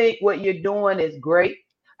I think what you're doing is great.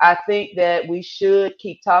 I think that we should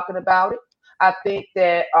keep talking about it. I think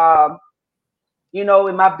that, in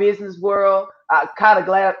my business world, I'm kind of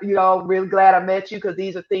glad, really glad I met you, because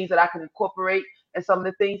these are things that I can incorporate in some of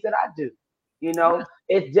the things that I do.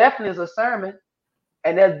 It definitely is a sermon,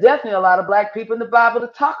 and there's definitely a lot of Black people in the Bible to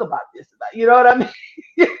talk about this. You know what I mean?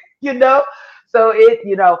 So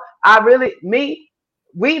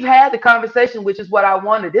we've had the conversation, which is what I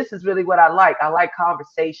wanted. This is really what I like. I like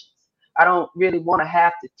conversations. I don't really want to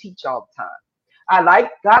have to teach all the time. I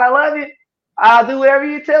like God. I love you. I'll do whatever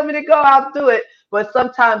you tell me to go. I'll do it. But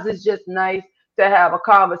sometimes it's just nice to have a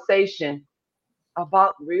conversation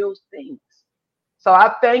about real things. So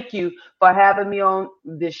I thank you for having me on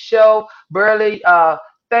this show. Burley,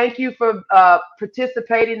 thank you for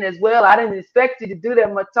participating as well. I didn't expect you to do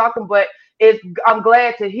that much talking, but I'm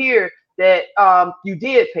glad to hear that you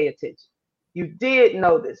did pay attention. You did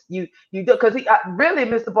know this. You do, because really,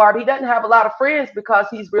 Mr. Bart, he doesn't have a lot of friends because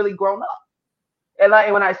he's really grown up. And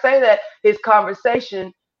when I say that, his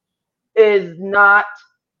conversation is not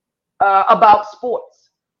about sports.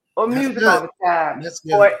 or That's music good. all the time, That's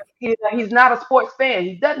good. or he's not a sports fan.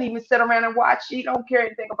 He doesn't even sit around and watch. He don't care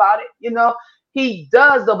anything about it. He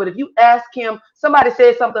does though. But if you ask him, somebody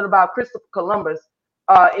said something about Christopher Columbus,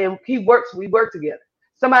 and we work together.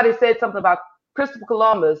 Somebody said something about Christopher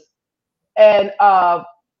Columbus, and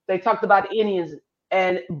they talked about the Indians,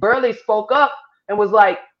 and Burley spoke up and was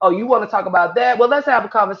like, "Oh, you want to talk about that? Well, let's have a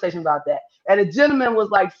conversation about that." And the gentleman was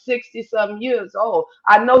like 60-some years old.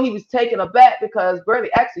 I know he was taken aback because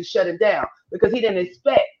Burley actually shut him down because he didn't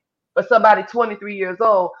expect for somebody 23 years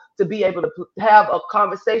old to be able to have a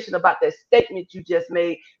conversation about that statement you just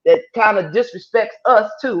made that kind of disrespects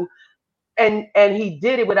us too. And he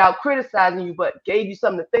did it without criticizing you, but gave you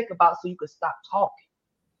something to think about so you could stop talking.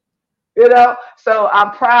 So I'm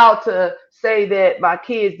proud to say that my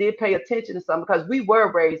kids did pay attention to something because we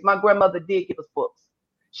were raised. My grandmother did give us books.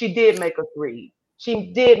 She did make us read.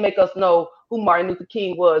 She did make us know who Martin Luther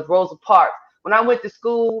King was, Rosa Parks. When I went to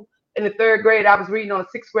school in the third grade, I was reading on a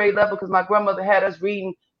sixth grade level because my grandmother had us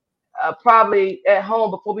reading probably at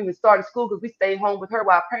home before we even started school because we stayed home with her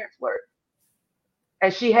while our parents worked.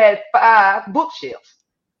 And she had 5 bookshelves.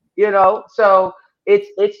 So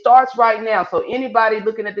it starts right now. So anybody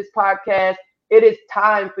looking at this podcast, it is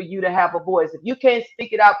time for you to have a voice. If you can't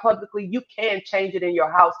speak it out publicly, you can change it in your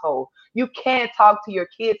household. You can talk to your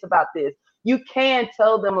kids about this. You can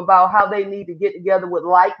tell them about how they need to get together with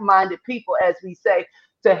like-minded people, as we say,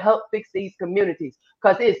 to help fix these communities,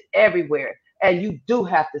 because it's everywhere. And you do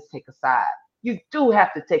have to take a side. You do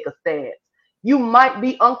have to take a stance. You might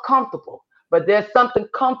be uncomfortable, but there's something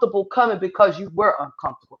comfortable coming because you were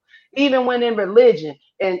uncomfortable. Even when in religion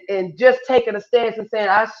and just taking a stance and saying,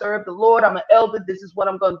 I serve the Lord, I'm an elder, this is what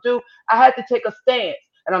I'm going to do. I had to take a stance.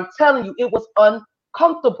 And I'm telling you, it was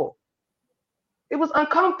uncomfortable. It was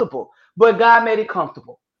uncomfortable, but God made it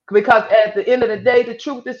comfortable. Because at the end of the day, the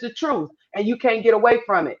truth is the truth, and you can't get away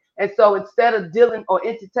from it. And so instead of dealing or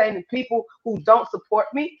entertaining people who don't support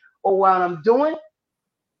me or what I'm doing,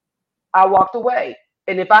 I walked away.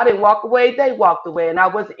 And if I didn't walk away, they walked away, and I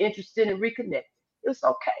wasn't interested in reconnecting. It's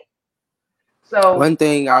okay. So one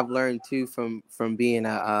thing I've learned too from being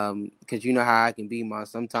because you know how I can be, Mom.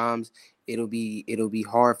 Sometimes it'll be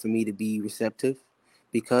hard for me to be receptive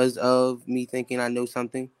because of me thinking I know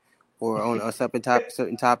something or on a certain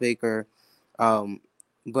topic or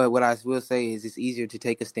but what I will say is it's easier to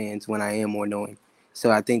take a stance when I am more knowing.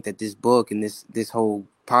 So I think that this book and this whole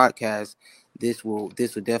podcast, this will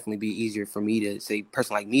definitely be easier for me to say,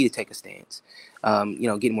 person like me, to take a stance.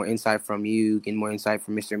 Getting more insight from you, getting more insight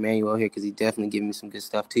from Mr. Emmanuel here, because he definitely giving me some good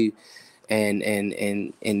stuff too. And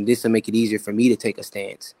this will make it easier for me to take a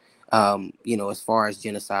stance. As far as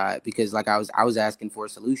genocide, because like I was asking for a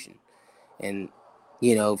solution, and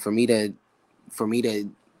for me to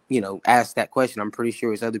ask that question, I'm pretty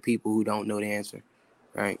sure it's other people who don't know the answer,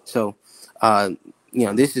 right? So,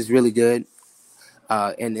 this is really good.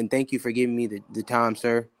 And thank you for giving me the time,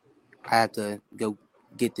 sir. I have to go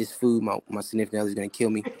get this food. My significant other is going to kill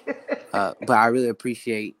me. But I really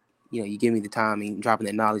appreciate, you giving me the time and dropping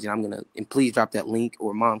that knowledge. And please drop that link,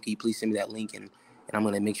 or Mom, can you please send me that link? And I'm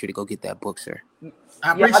going to make sure to go get that book, sir.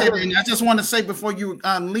 I appreciate it. And I just want to say before you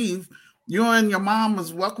leave, you and your mom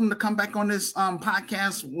is welcome to come back on this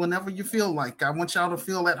podcast whenever you feel like. I want y'all to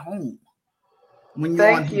feel at home when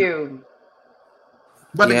you're on here. Thank you.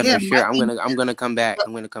 But yeah, again, for sure. I'm gonna come back.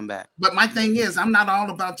 I'm gonna come back. But my thing is, I'm not all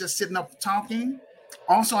about just sitting up talking.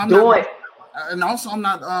 Also, I'm not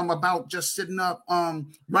about just sitting up trying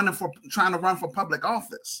to run for public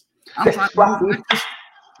office. I'm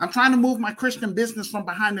trying to move my Christian business from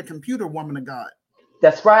behind the computer, woman of God.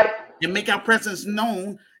 That's right. And make our presence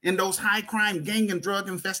known in those high crime, gang and drug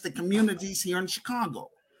infested communities here in Chicago,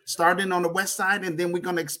 starting on the west side, and then we're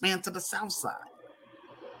going to expand to the south side.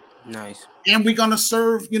 Nice. And we're going to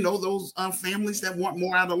serve, those families that want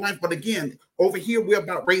more out of life. But again, over here, we're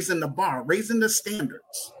about raising the bar, raising the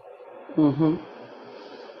standards. Mm-hmm.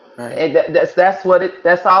 Right. And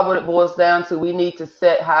that's all what it boils down to. We need to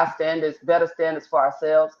set high standards, better standards for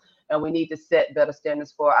ourselves, and we need to set better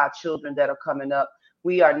standards for our children that are coming up.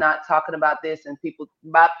 We are not talking about this, and people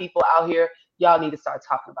out here, y'all need to start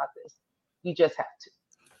talking about this. You just have to.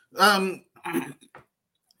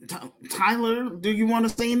 Tyler, do you want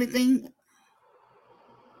to say anything?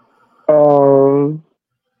 I'm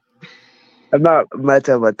not much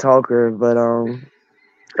of a talker, but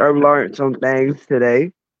I've learned some things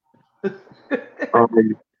today. I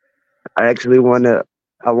actually want to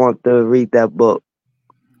read that book.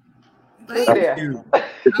 Thank you.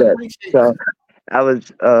 So I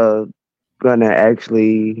was gonna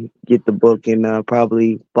actually get the book and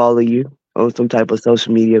probably follow you on some type of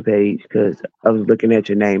social media page because I was looking at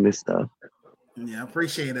your name and stuff. Yeah,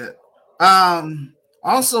 appreciate it.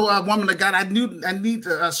 Also, woman of God, I need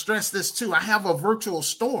to stress this too. I have a virtual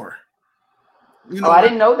store. You know, I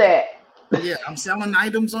didn't know that. Yeah, I'm selling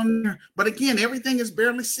items on there, but again, everything is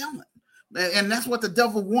barely selling. And that's what the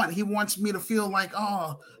devil wants. He wants me to feel like,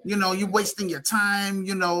 oh, you're wasting your time.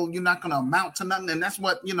 You're not going to amount to nothing. And that's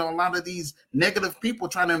what, a lot of these negative people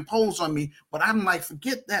try to impose on me. But I'm like,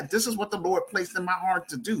 forget that. This is what the Lord placed in my heart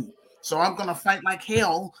to do. So I'm going to fight like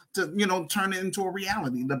hell to, turn it into a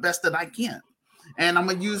reality the best that I can. And I'm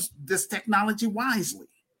going to use this technology wisely.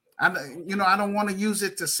 I don't want to use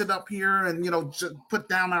it to sit up here and, just put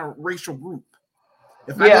down our racial group.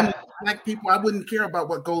 If I didn't like people, I wouldn't care about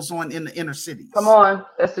what goes on in the inner cities. Come on,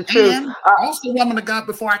 that's the truth. And also, woman of God,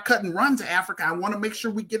 before I cut and run to Africa, I want to make sure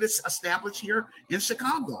we get it established here in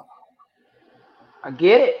Chicago. I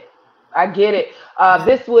get it.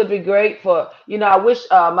 This would be great for, I wish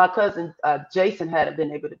my cousin Jason hadn't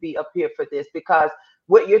been able to be up here for this, because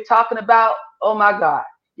what you're talking about, oh my God,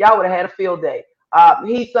 y'all would have had a field day.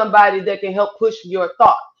 He's somebody that can help push your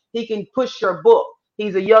thought. He can push your book.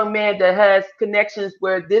 He's a young man that has connections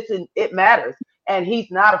where it matters, and he's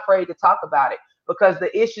not afraid to talk about it, because the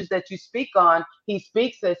issues that you speak on, he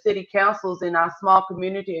speaks at city councils in our small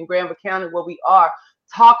community in Granville County where we are,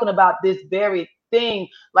 talking about this very thing,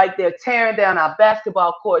 like they're tearing down our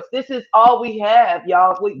basketball courts. This is all we have,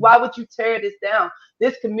 y'all. Why would you tear this down?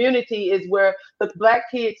 This community is where the Black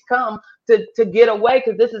kids come to get away,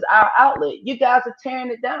 because this is our outlet. You guys are tearing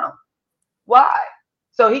it down. Why?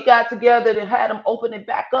 So he got together and had him open it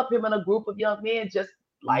back up, him and a group of young men just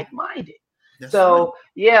like-minded. So, right.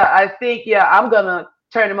 Yeah, I think, I'm going to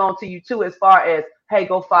turn him on to you too, as far as, hey,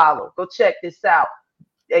 go follow, go check this out.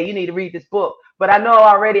 Hey, you need to read this book. But I know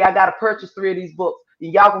already I got to purchase 3 of these books.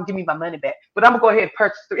 And y'all going to give me my money back. But I'm going to go ahead and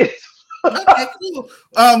purchase 3 of these. Okay, cool.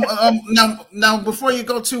 Now, before you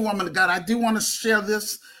go to Woman of God, I do want to share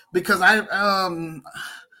this, because I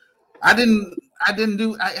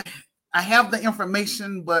have the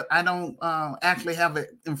information, but I don't actually have it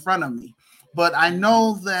in front of me. But I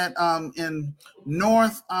know that in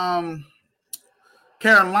North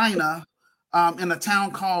Carolina, in a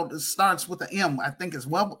town called, it starts with an M, I think it's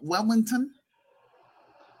Wilmington.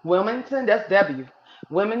 Wilmington? That's W.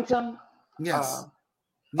 Wilmington? Yes.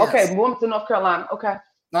 Okay, Wilmington, North Carolina.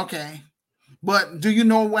 Okay. But do you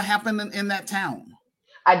know what happened in that town?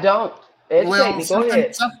 I don't. Educate me. Go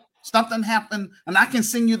ahead. Something happened, and I can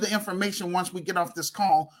send you the information once we get off this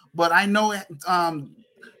call. But I know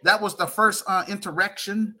that was the first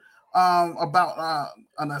insurrection about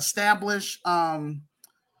an established.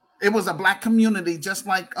 It was a Black community, just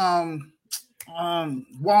like Wall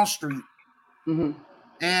Street,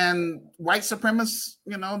 and white supremacists.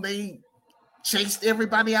 They chased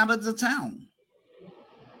everybody out of the town.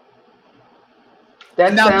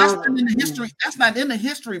 That's not in the history. That's not in the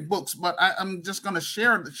history books. But I'm just going to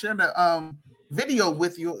share the video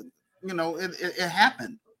with you. It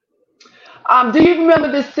happened. Do you remember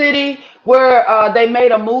the city where they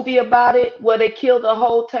made a movie about it, where they killed the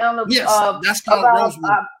whole town of? Yes, that's called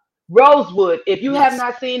Rosewood. Rosewood. If you have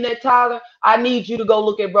not seen that, Tyler, I need you to go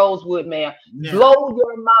look at Rosewood, man. Yeah. Blow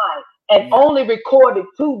your mind. And only recorded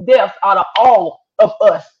 2 deaths out of all of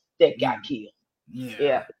us that got killed.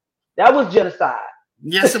 Yeah. That was genocide.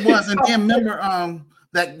 Yes, it was. And then remember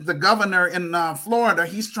that the governor in Florida,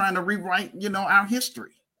 he's trying to rewrite, our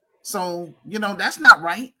history. So, that's not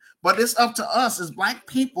right. But it's up to us as Black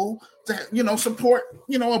people to, support,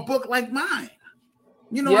 a book like mine.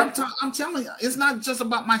 I'm telling you, it's not just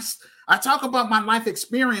about I talk about my life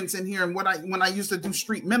experience in here and when I used to do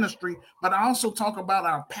street ministry, but I also talk about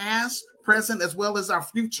our past, present, as well as our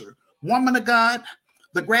future. Woman of God,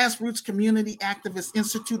 the Grassroots Community Activist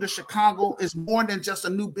Institute of Chicago is more than just a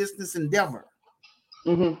new business endeavor.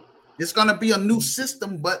 It's going to be a new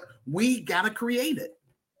system, but we got to create it.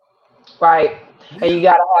 Right. And you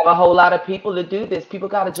got to have a whole lot of people to do this. People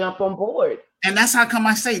got to jump on board. And that's how come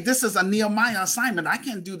I say this is a Nehemiah assignment. I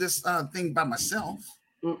can't do this thing by myself.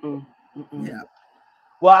 Yeah.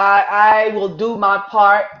 Well, I will do my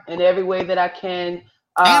part in every way that I can.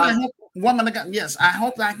 And I hope, woman of God, yes, I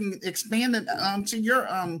hope I can expand it to your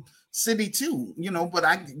city too. But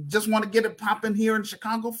I just want to get it popping here in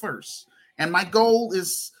Chicago first. And my goal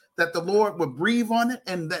is that the Lord would breathe on it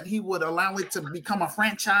and that He would allow it to become a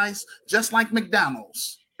franchise, just like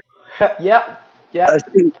McDonald's. Yep.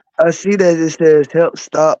 I see that it says help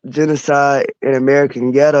stop genocide in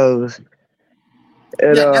American ghettos.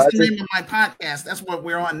 And, that's the name of my podcast. That's what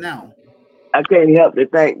we're on now. I can't help to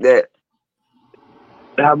think that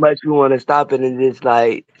how much we want to stop it, and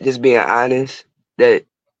just being honest, that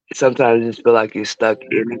sometimes I just feel like you're stuck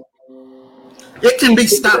in it. It can be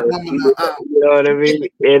stopped, woman. You know what I mean?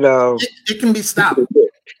 And it can be stopped.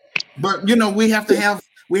 But we have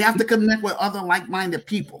to connect with other like-minded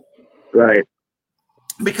people. Right.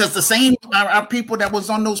 Because the same our people that was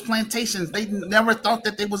on those plantations, they never thought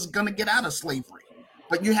that they was gonna get out of slavery.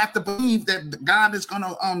 But you have to believe that God is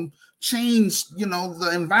gonna change,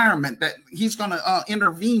 the environment, that He's gonna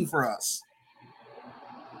intervene for us.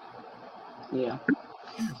 Yeah.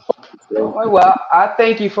 Well, I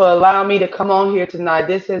thank you for allowing me to come on here tonight.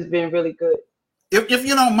 This has been really good. If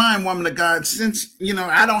you don't mind, woman of God, since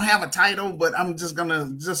I don't have a title, but I'm just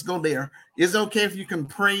gonna go there. Is it okay if you can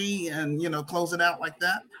pray and close it out like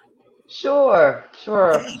that? Sure.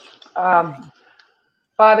 Okay.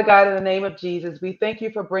 Father God, in the name of Jesus, we thank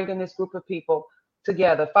you for bringing this group of people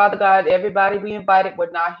together. Father God, everybody we invited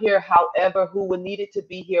were not here. However, who needed to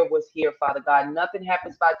be here was here, Father God. Nothing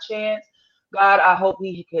happens by chance. God, I hope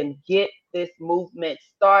we can get this movement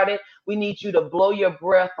started. We need you to blow your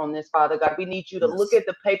breath on this, Father God. We need you to look Yes. at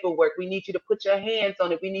the paperwork. We need you to put your hands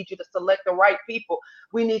on it. We need you to select the right people.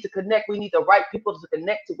 We need to connect. We need the right people to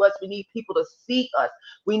connect to us. We need people to see us.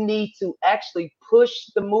 We need to actually push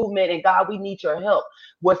the movement. And God, we need your help.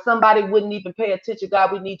 Where somebody wouldn't even pay attention,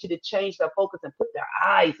 God, we need you to change their focus and put their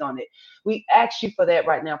eyes on it. We ask you for that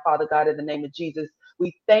right now, Father God, in the name of Jesus.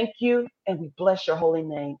 We thank you and we bless your holy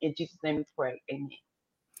name. In Jesus' name we pray. Amen.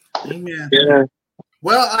 Amen. Yeah.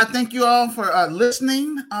 Well, I thank you all for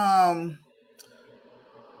listening. And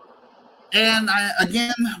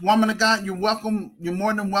again, woman of God, you're welcome. You're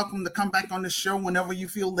more than welcome to come back on the show whenever you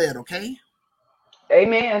feel led. Okay.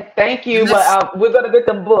 Amen. Thank you. And that's Well, we're going to get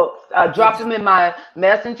the books. I dropped okay. them in my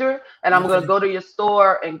messenger, and I'm going to Okay. go to your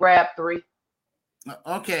store and grab 3.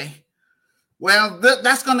 Okay. Well,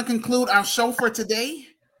 that's going to conclude our show for today.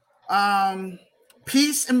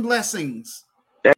 Peace and blessings.